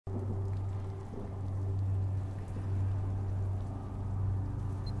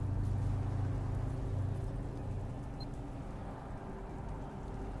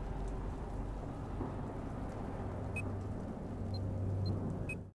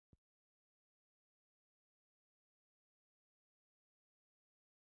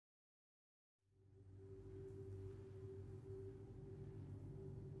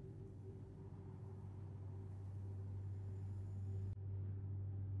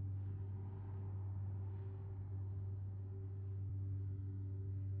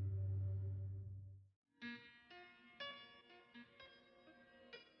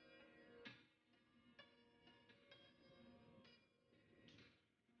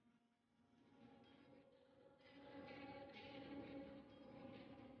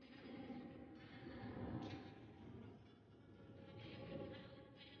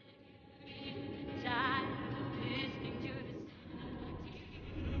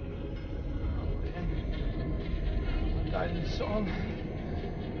riding song.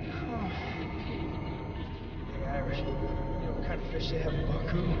 Oh. Hey, Irish, you know what kind of fish they have in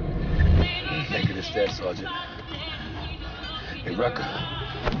Baku? Negative stat, Sergeant. Hey, Rucker.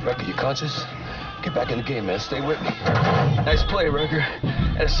 Rucker, you conscious? Get back in the game, man. Stay with me. Nice play, Rucker.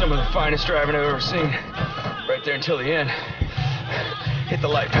 That's some of the finest driving I've ever seen. Right there until the end. Hit the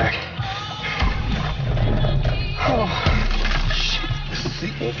light pack. Oh, shit. The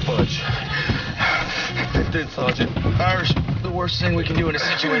seat won't budge. It did, Sergeant. Irish, the worst thing we can do in a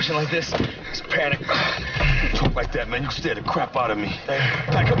situation like this is panic. You talk like that, man. You scare the crap out of me.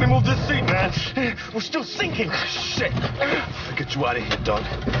 Pack up and move this seat, man. We're still sinking. Shit. I'll get you out of here, Doug.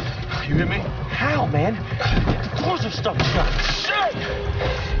 You hear me? How, man? The doors are stuck shut. Shit!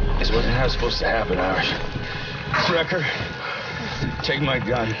 This wasn't how it was supposed to happen, Irish. Wrecker, take my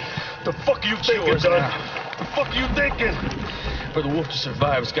gun. The fuck are you thinking, Yours Doug? now. The fuck are you thinking? For the wolf to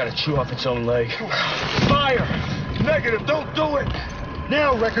survive, it's got to chew off its own leg. Fire! Negative, don't do it!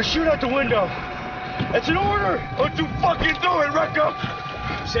 Now, Wrecker, shoot out the window. That's an order! Don't you fucking do it, Wrecker!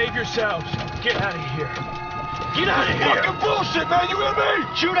 Save yourselves. Get out of here. Get out of here! Fucking bullshit, man, you hear me?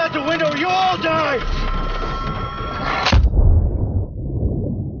 Shoot out the window or you all die!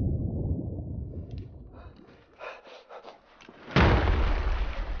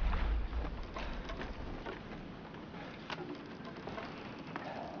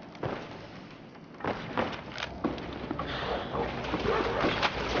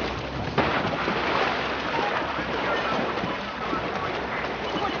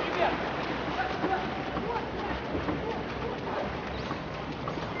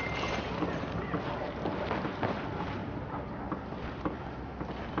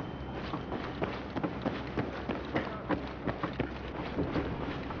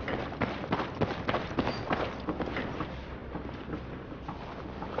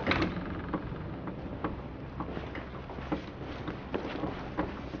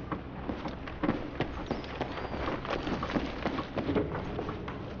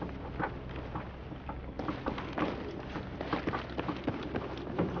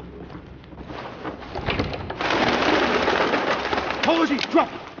 Drop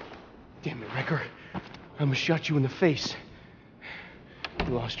it! Damn it, Wrecker. I almost shot you in the face.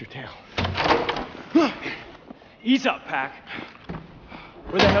 You lost your tail. Ease up, Pack.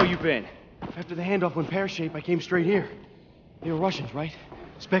 Where the hell you been? After the handoff went pear-shaped, I came straight here. They were Russians, right?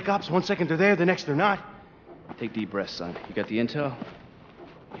 Spec ops, 1 second they're there, the next they're not. Take deep breaths, son. You got the intel?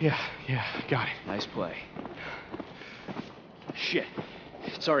 Yeah, got it. Nice play. Shit.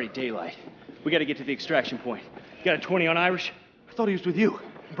 It's already daylight. We gotta get to the extraction point. You got a 20 on Irish? I thought he was with you.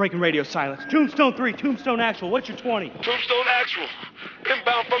 Breaking radio silence. Tombstone 3, Tombstone Actual. What's your 20? Tombstone Actual.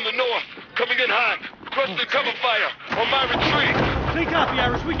 Inbound from the north. Coming in hot. Requesting cover fire on my retreat. Clean copy,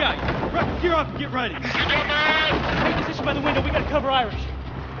 Irish. We got you. Record, gear up and get ready. You got man? Take position by the window. We gotta cover Irish.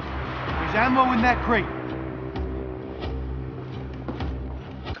 There's ammo in that crate.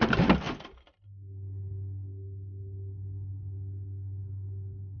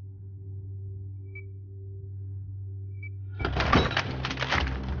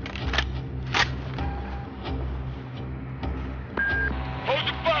 Hold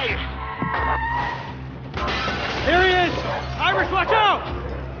your fire. Here he is! Irish, watch out!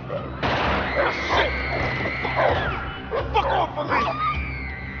 Shit. Fuck off of me.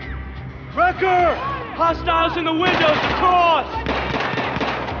 Wrecker! Hostiles in the windows across!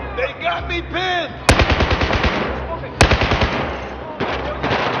 They got me pinned.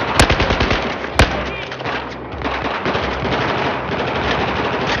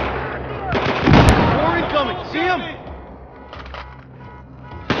 More incoming. See him?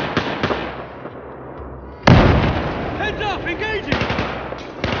 Heads up! Engaging!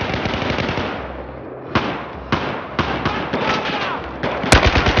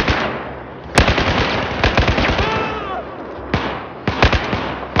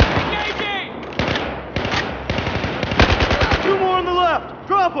 Two more on the left.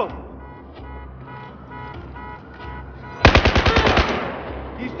 Drop him.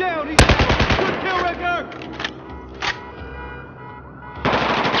 He's down. Good kill, Wrecker.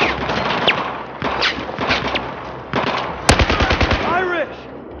 Irish,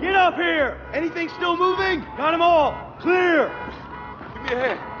 get up here. Anything still moving? Got them all. Clear. Give me a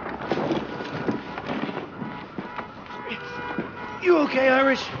hand. You okay,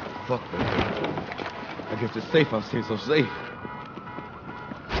 Irish? Fuck, man. I guess it's safe out here, so safe.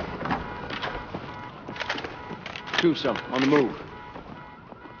 Tombstone, on the move.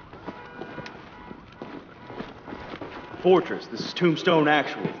 Fortress, this is Tombstone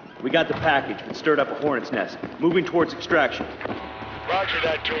Actual. We got the package that stirred up a hornet's nest. Moving towards extraction. Roger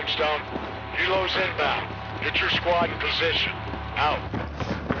that, Tombstone. Helo's inbound. Get your squad in position. Out.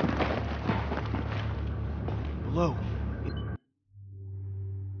 Below.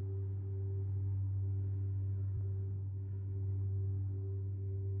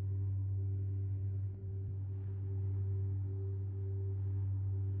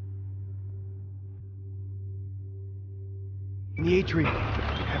 In the atrium. They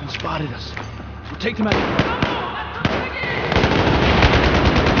haven't spotted us. We'll take them out.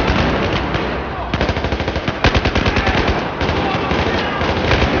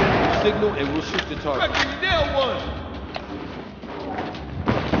 Signal and we'll shoot the target. Nail one!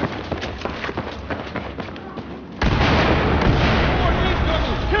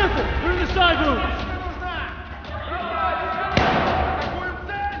 Careful! They're in the side room!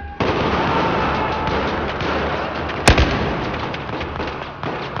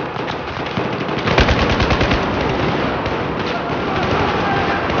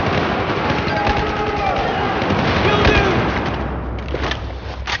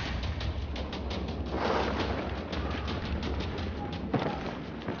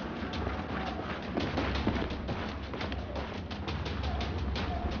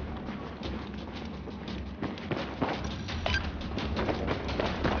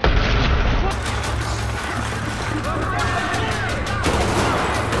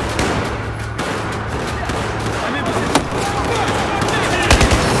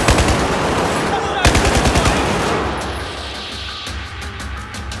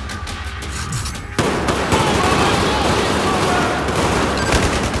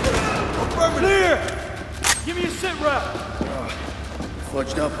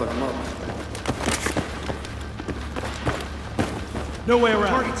 Fudged up, but I'm up. No way around.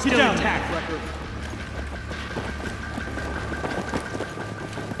 Target still intact, Record.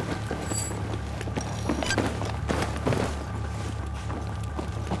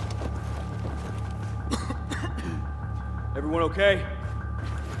 Everyone okay?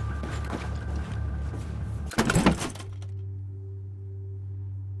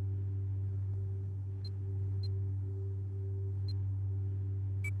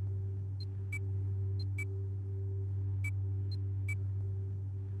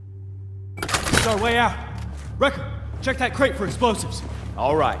 It's our way out. Wrecker, check that crate for explosives.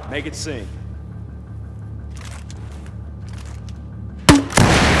 All right, make it sing.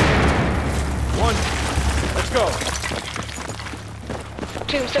 One, let's go.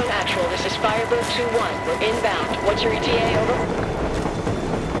 Tombstone Actual, this is Firebird 2-1. We're inbound. What's your ETA, over?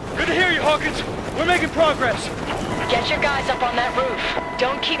 Good to hear you, Hawkins. We're making progress. Get your guys up on that roof.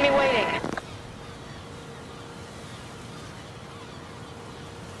 Don't keep me waiting.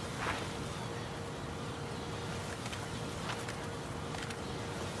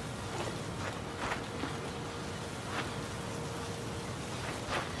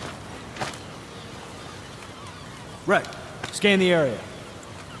 Wreck, scan the area.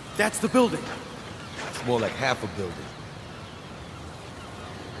 That's the building. It's more like half a building.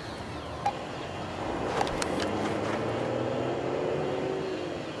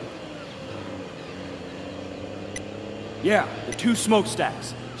 Yeah, the two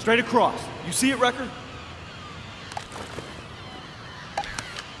smokestacks. Straight across. You see it, Wrecker?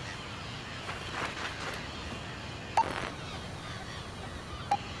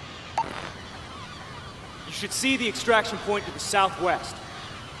 You should see the extraction point to the southwest.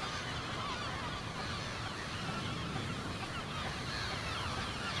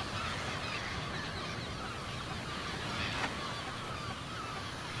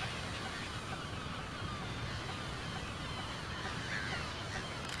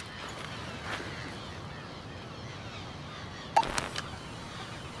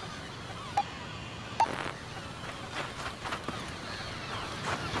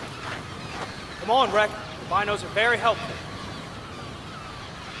 Come on, Wreck. The binos are very helpful.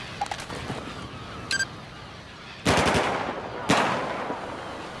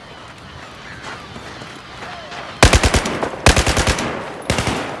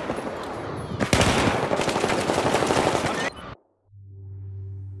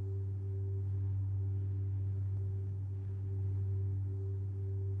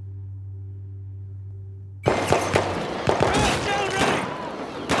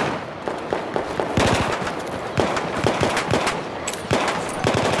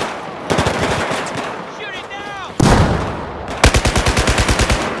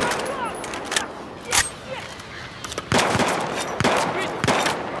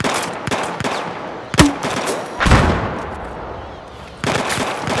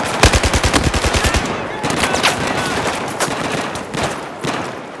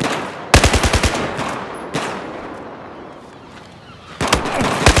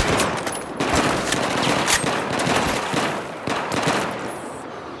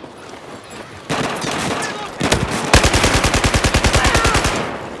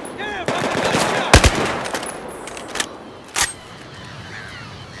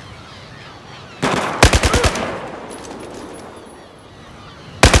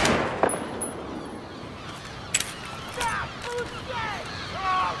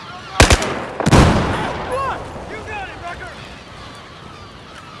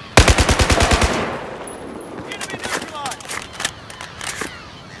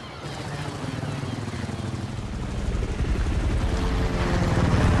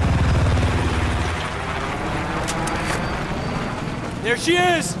 There she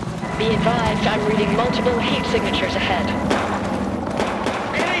is! Be advised, I'm reading multiple heat signatures ahead.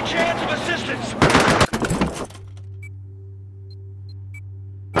 Any chance of assistance?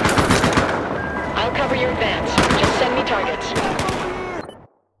 I'll cover your advance. Just send me targets.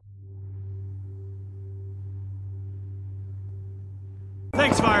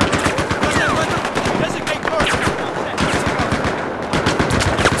 Thanks, Fire. Designate target.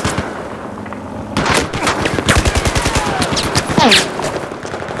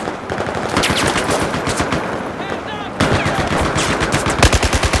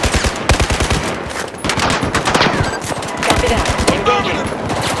 Copy that. Engaging.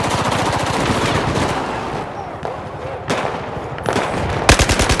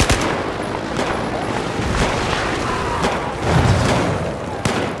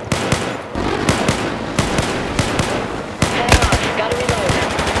 Hang on. Gotta reload.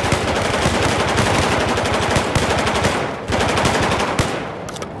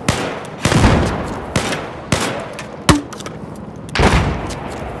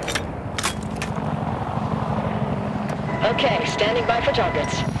 Okay, standing by for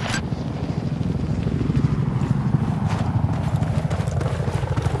targets.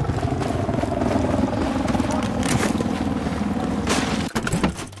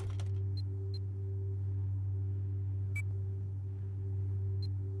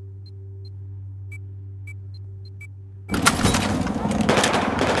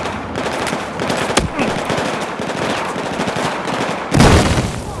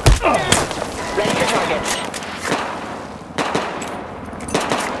 Ready for targets.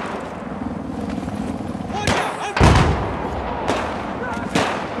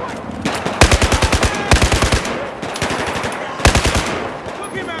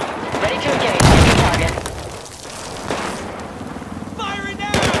 Ready to engage. Take your target. Firing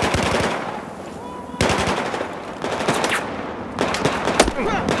now!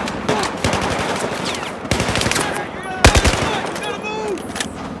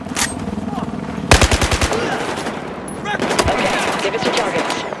 Okay, give us your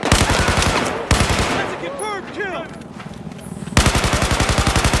targets. That's a confirmed kill!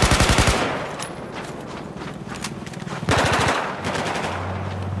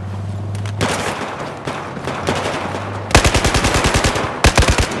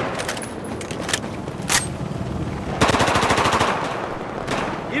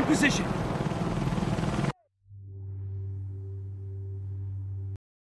 In position.